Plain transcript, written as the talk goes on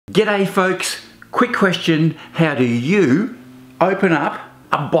G'day folks, quick question, how do you open up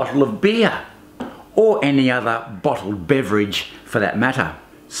a bottle of beer? Or any other bottled beverage for that matter.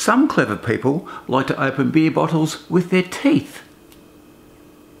 Some clever people like to open beer bottles with their teeth.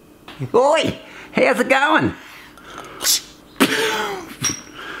 Oi, how's it going?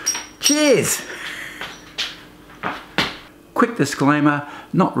 Cheers! Quick disclaimer,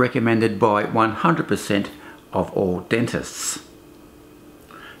 not recommended by 100% of all dentists.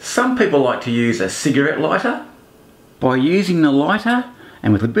 Some people like to use a cigarette lighter. By using the lighter,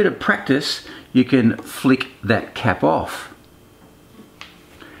 and with a bit of practice, you can flick that cap off.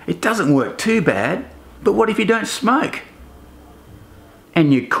 It doesn't work too bad, but what if you don't smoke?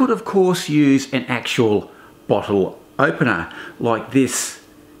 And you could of course use an actual bottle opener, like this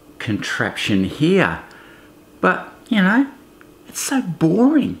contraption here. But, you know, it's so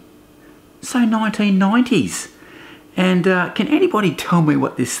boring. So 1990s. And can anybody tell me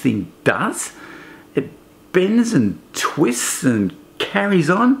what this thing does? It bends and twists and carries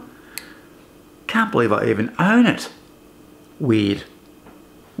on. Can't believe I even own it. Weird.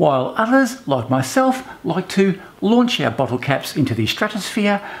 While others, like myself, like to launch our bottle caps into the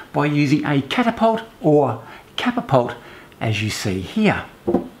stratosphere by using a catapult or Catapult, as you see here.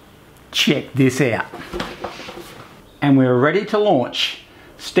 Check this out. And we're ready to launch.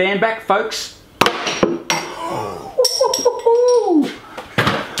 Stand back, folks.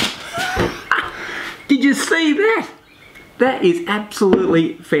 Did you see that? That is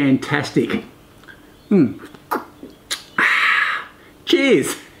absolutely fantastic.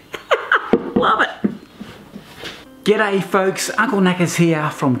 Cheers. Love it. G'day folks, Uncle Knackers here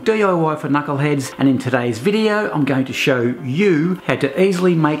from DIY for Knuckleheads, and in today's video I'm going to show you how to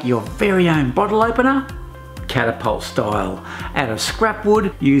easily make your very own bottle opener, Catapult style, out of scrap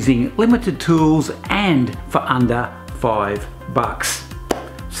wood using limited tools and for under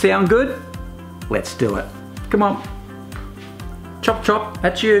 $5. Sound good? Let's do it. Come on. Chop chop,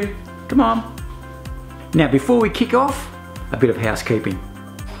 that's you. Come on. Now before we kick off, a bit of housekeeping.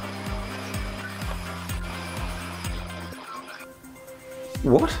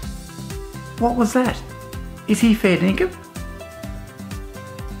 What? What was that? Is he fair dinkum?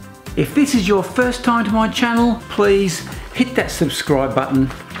 If this is your first time to my channel, please hit that subscribe button.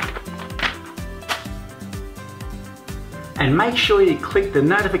 And make sure you click the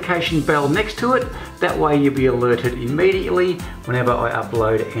notification bell next to it. That way you'll be alerted immediately whenever I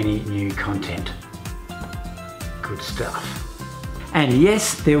upload any new content. Good stuff. And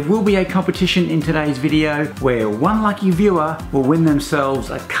yes, there will be a competition in today's video where one lucky viewer will win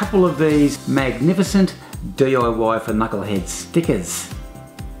themselves a couple of these magnificent DIY for Knuckleheads stickers.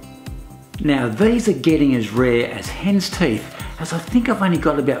 Now these are getting as rare as hen's teeth, as I think I've only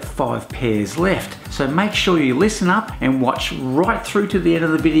got about 5 pairs left. So make sure you listen up and watch right through to the end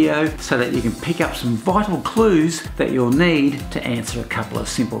of the video so that you can pick up some vital clues that you'll need to answer a couple of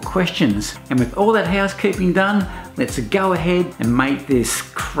simple questions. And with all that housekeeping done, let's go ahead and make this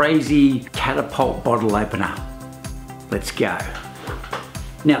crazy Catapult bottle opener. Let's go.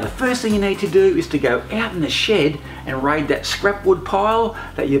 Now the first thing you need to do is to go out in the shed and raid that scrap wood pile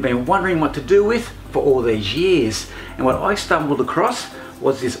that you've been wondering what to do with for all these years. And what I stumbled across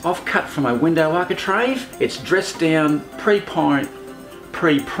was this offcut from a window architrave. It's dressed down pre-primed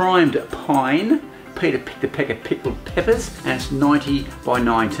pine, Peter picked a peck of pickled peppers, and it's 90 by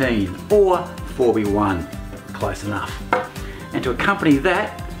 19 or 4x1, close enough. And to accompany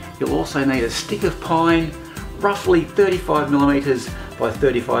that, you'll also need a stick of pine, roughly 35mm by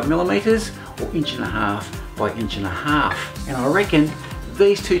 35mm or 1.5" by 1.5". And I reckon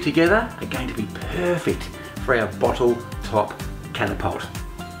these two together are going to be perfect for our bottle top catapult.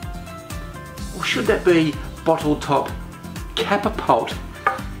 Or should that be bottle top capapult?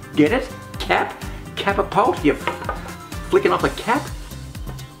 Get it? Capapult? You're flicking off a cap?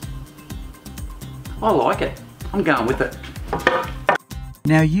 I like it. I'm going with it.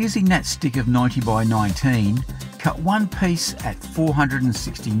 Now using that stick of 90 by 19, cut one piece at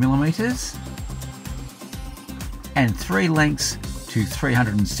 460mm and 3 lengths to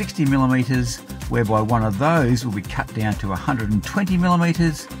 360mm, whereby one of those will be cut down to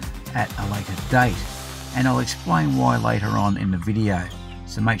 120mm at a later date. And I'll explain why later on in the video,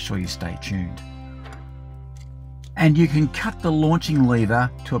 so make sure you stay tuned. And you can cut the launching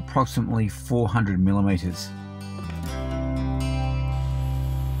lever to approximately 400mm.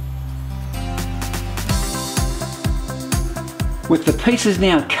 With the pieces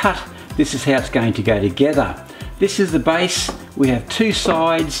now cut, this is how it's going to go together. This is the base. We have 2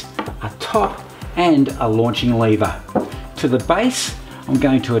 sides, a top and a launching lever. To the base, I'm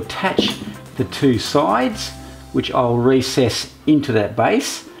going to attach the 2 sides, which I'll recess into that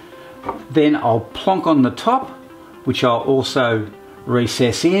base Then I'll plonk on the top, which I'll also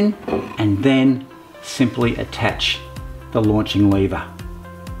recess in, and then simply attach the launching lever.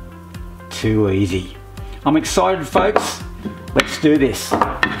 Too easy. I'm excited, folks. Let's do this.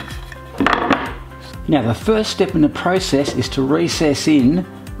 Now the first step in the process is to recess in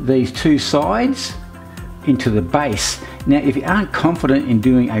these two sides into the base. Now if you aren't confident in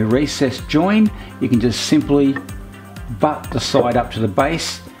doing a recessed join, you can just simply butt the side up to the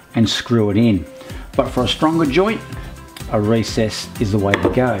base and screw it in. But for a stronger joint, a recess is the way to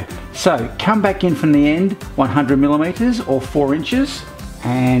go. So come back in from the end 100 millimeters or 4 inches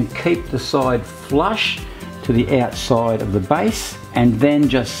and keep the side flush to the outside of the base, and then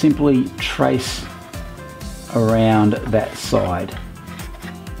just simply trace around that side.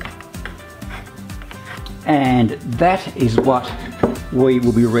 And that is what we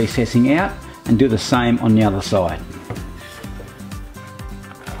will be recessing out, and do the same on the other side.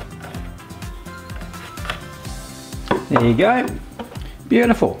 There you go.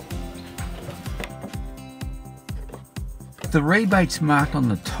 Beautiful. With the rebates marked on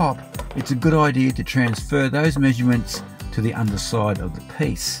the top, it's a good idea to transfer those measurements to the underside of the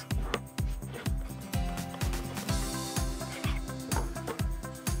piece.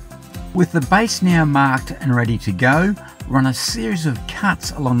 With the base now marked and ready to go, run a series of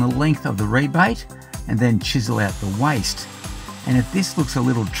cuts along the length of the rebate and then chisel out the waste. And if this looks a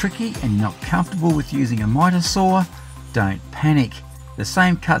little tricky and you're not comfortable with using a miter saw, don't panic. The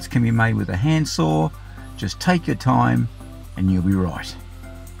same cuts can be made with a handsaw. Just take your time and you'll be right.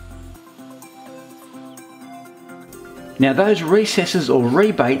 Now those recesses or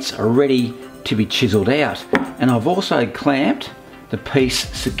rebates are ready to be chiseled out, and I've also clamped the piece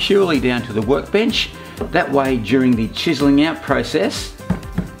securely down to the workbench. That way during the chiseling out process,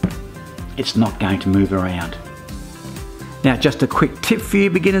 it's not going to move around. Now just a quick tip for you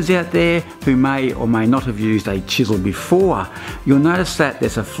beginners out there who may or may not have used a chisel before. You'll notice that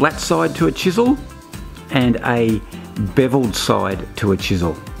there's a flat side to a chisel and a beveled side to a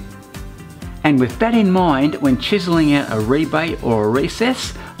chisel. And with that in mind, when chiseling out a rebate or a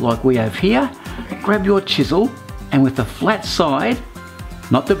recess like we have here, grab your chisel and with the flat side,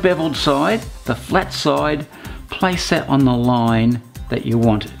 not the beveled side, the flat side, place that on the line that you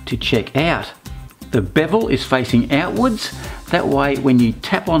want to check out. The bevel is facing outwards, that way when you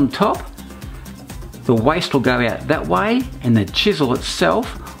tap on top, the waste will go out that way and the chisel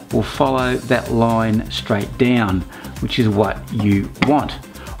itself will follow that line straight down, which is what you want.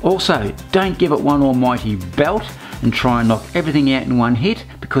 Also, don't give it one almighty belt and try and knock everything out in one hit,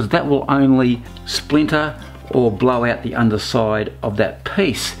 because that will only splinter or blow out the underside of that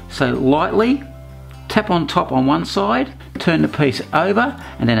piece. So lightly tap on top on one side, turn the piece over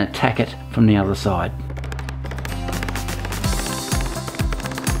and then attack it from the other side.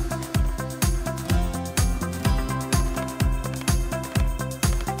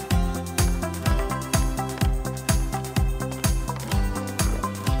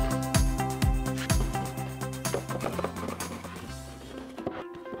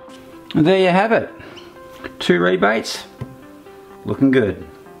 And there you have it. 2 rebates, looking good.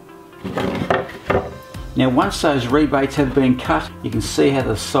 Now once those rebates have been cut, you can see how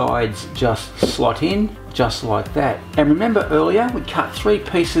the sides just slot in, just like that. And remember earlier, we cut 3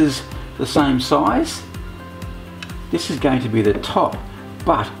 pieces the same size. This is going to be the top,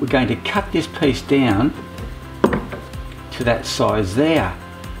 but we're going to cut this piece down to that size there.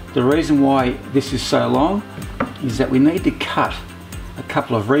 The reason why this is so long is that we need to cut a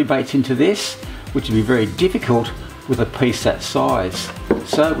couple of rebates into this, which would be very difficult with a piece that size.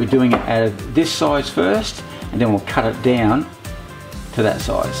 So we're doing it out of this size first, and then we'll cut it down to that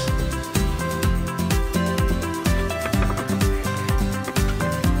size.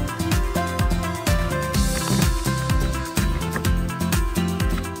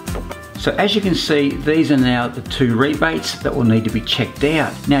 So as you can see, these are now the 2 rebates that will need to be checked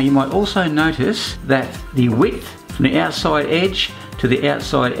out. Now you might also notice that the width from the outside edge to the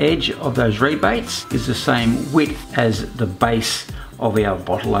outside edge of those rebates is the same width as the base of our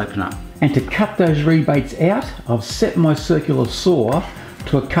bottle opener. And to cut those rebates out, I've set my circular saw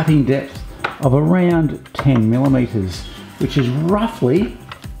to a cutting depth of around 10 millimeters, which is roughly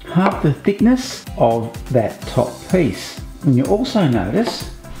half the thickness of that top piece. And you also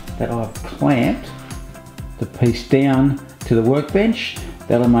notice that I've clamped the piece down to the workbench.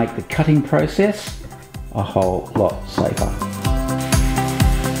 That'll make the cutting process a whole lot safer.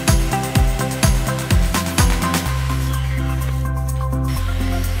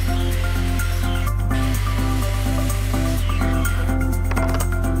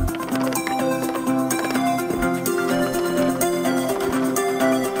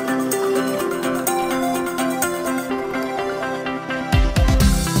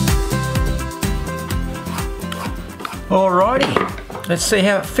 Let's see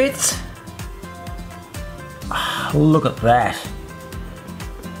how it fits. Oh, look at that.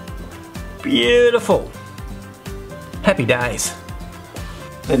 Beautiful. Happy days.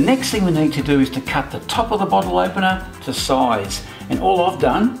 The next thing we need to do is to cut the top of the bottle opener to size. And all I've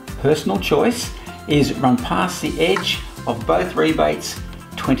done, personal choice, is run past the edge of both rebates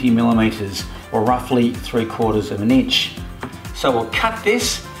 20mm, or roughly 3/4 of an inch. So we'll cut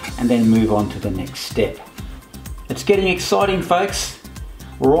this and then move on to the next step. It's getting exciting, folks.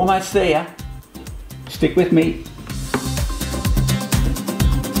 We're almost there. Stick with me.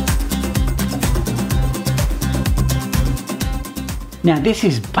 Now this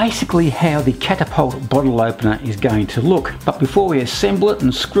is basically how the Catapult bottle opener is going to look, but before we assemble it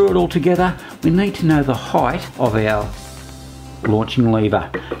and screw it all together, we need to know the height of our launching lever.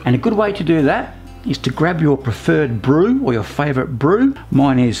 And a good way to do that is to grab your preferred brew or your favourite brew.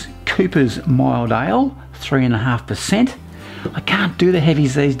 Mine is Cooper's Mild Ale, 3.5%. I can't do the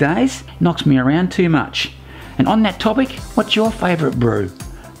heavies these days, it knocks me around too much. And on that topic, what's your favourite brew?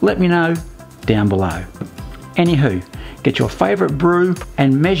 Let me know down below. Anywho, get your favourite brew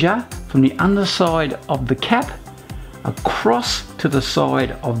and measure from the underside of the cap across to the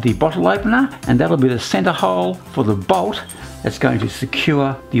side of the bottle opener, and that'll be the centre hole for the bolt that's going to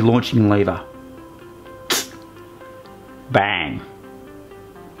secure the launching lever. Bang!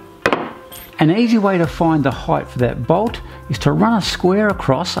 An easy way to find the height for that bolt is to run a square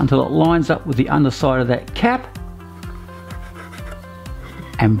across until it lines up with the underside of that cap,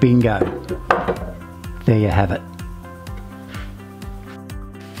 and bingo! There you have it.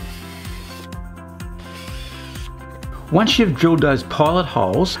 Once you've drilled those pilot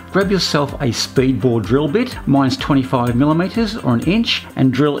holes, grab yourself a speed bore drill bit, mine's 25mm or an inch,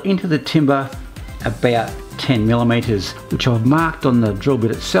 and drill into the timber about 10mm, which I've marked on the drill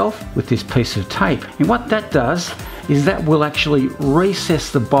bit itself with this piece of tape. And what that does is that will actually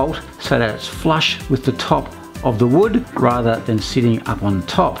recess the bolt so that it's flush with the top of the wood rather than sitting up on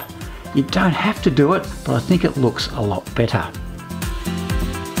top. You don't have to do it, but I think it looks a lot better.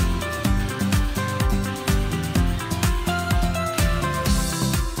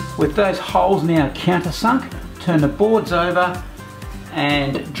 With those holes now countersunk, turn the boards over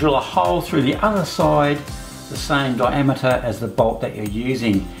and drill a hole through the other side the same diameter as the bolt that you're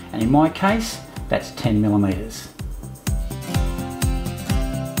using. And in my case, that's 10mm.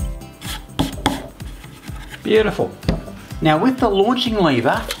 Beautiful. Now with the launching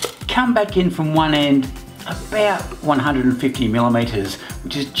lever, come back in from one end about 150mm,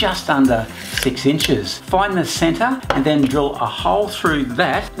 which is just under 6 inches. Find the center and then drill a hole through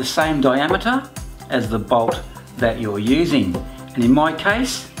that the same diameter as the bolt that you're using. And in my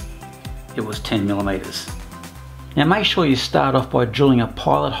case, it was 10mm. Now make sure you start off by drilling a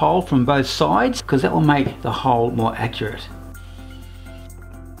pilot hole from both sides, because that will make the hole more accurate.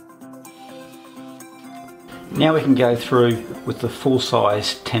 Now we can go through with the full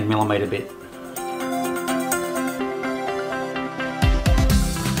size 10mm bit.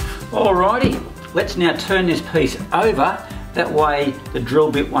 Alrighty, let's now turn this piece over, that way the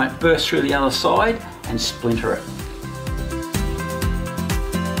drill bit won't burst through the other side and splinter it.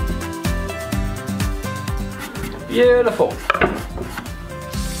 Beautiful.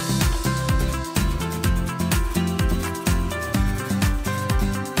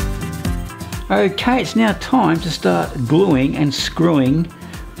 Okay, it's now time to start gluing and screwing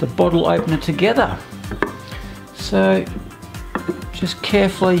the bottle opener together. So just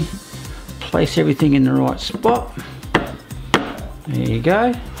carefully place everything in the right spot. There you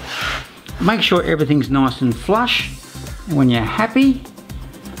go. Make sure everything's nice and flush, and when you're happy,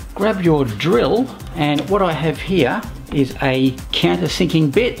 grab your drill, and what I have here is a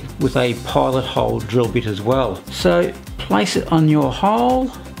countersinking bit with a pilot hole drill bit as well. So place it on your hole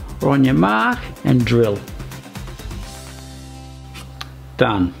or on your mark and drill.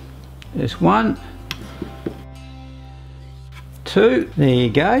 Done. There's 1, 2, there you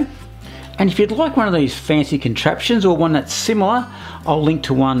go. And if you'd like one of these fancy contraptions or one that's similar, I'll link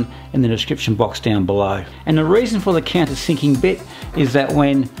to one in the description box down below. And the reason for the countersinking bit is that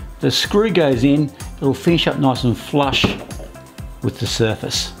when the screw goes in, it'll finish up nice and flush with the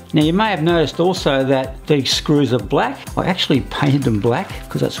surface. Now you may have noticed also that these screws are black. I actually painted them black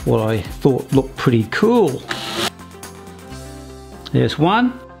because that's what I thought looked pretty cool. There's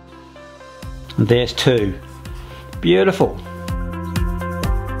 1, and there's 2. Beautiful.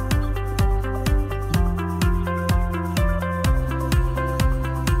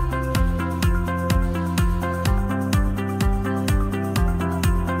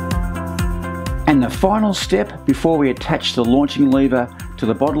 And the final step before we attach the launching lever to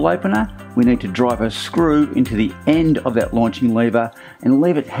the bottle opener we need to drive a screw into the end of that launching lever and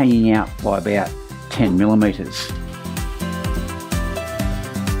leave it hanging out by about 10 millimeters.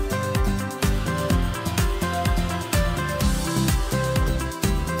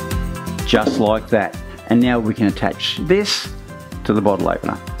 Just like that. And now we can attach this to the bottle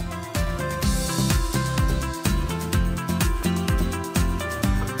opener.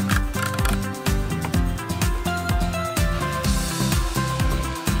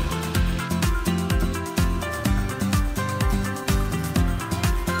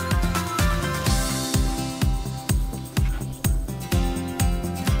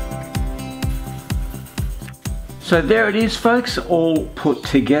 So there it is, folks, all put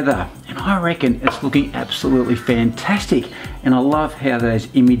together. And I reckon it's looking absolutely fantastic. And I love how those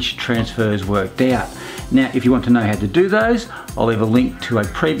image transfers worked out. Now, if you want to know how to do those, I'll leave a link to a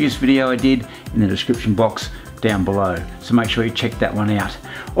previous video I did in the description box down below. So make sure you check that one out.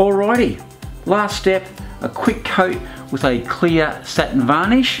 Alrighty, last step, a quick coat with a clear satin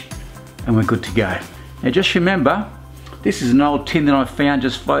varnish, and we're good to go. Now just remember, this is an old tin that I found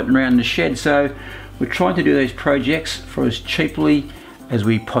just floating around the shed, so we're trying to do these projects for as cheaply as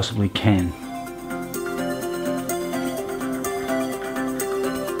we possibly can.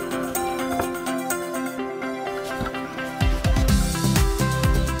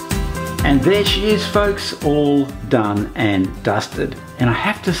 And there she is, folks, all done and dusted. And I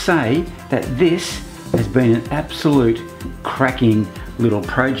have to say that this has been an absolute cracking little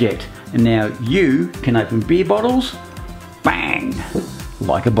project. And now you can open beer bottles, bang,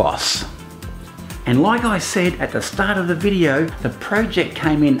 like a boss. And like I said at the start of the video, the project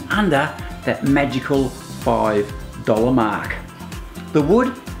came in under that magical $5 mark. The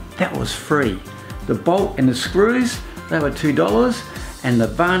wood, that was free. The bolt and the screws, they were $2. And the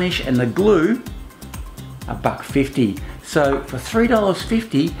varnish and the glue, $1.50. So for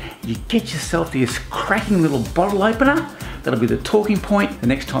 $3.50, you get yourself this cracking little bottle opener. That'll be the talking point the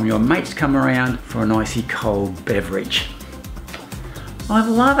next time your mates come around for an icy cold beverage. I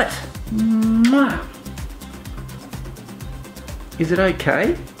love it. Mwah. Is it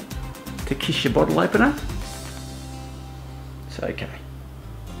okay to kiss your bottle opener? It's okay.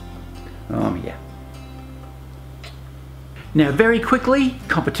 Oh yeah. Now very quickly,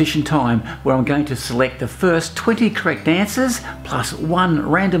 competition time, where I'm going to select the first 20 correct answers plus one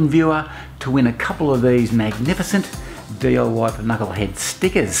random viewer to win a couple of these magnificent DIY for Knucklehead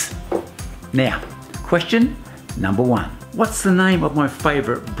stickers. Now, question number 1. What's the name of my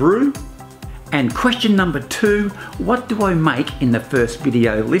favourite brew? And question number 2, what do I make in the first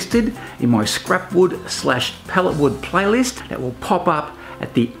video listed in my scrapwood/pallet wood playlist that will pop up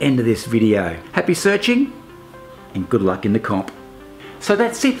at the end of this video? Happy searching and good luck in the comp. So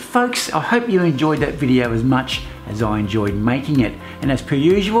that's it, folks. I hope you enjoyed that video as much as I enjoyed making it. And as per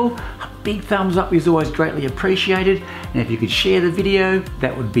usual, a big thumbs up is always greatly appreciated. And if you could share the video,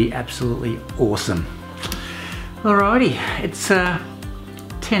 that would be absolutely awesome. Alrighty, it's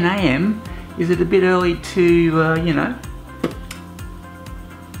 10 AM. Is it a bit early to, you know?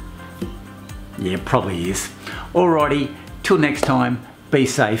 Yeah, probably is. Alrighty, till next time, be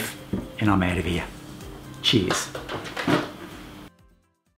safe, and I'm out of here. Cheers.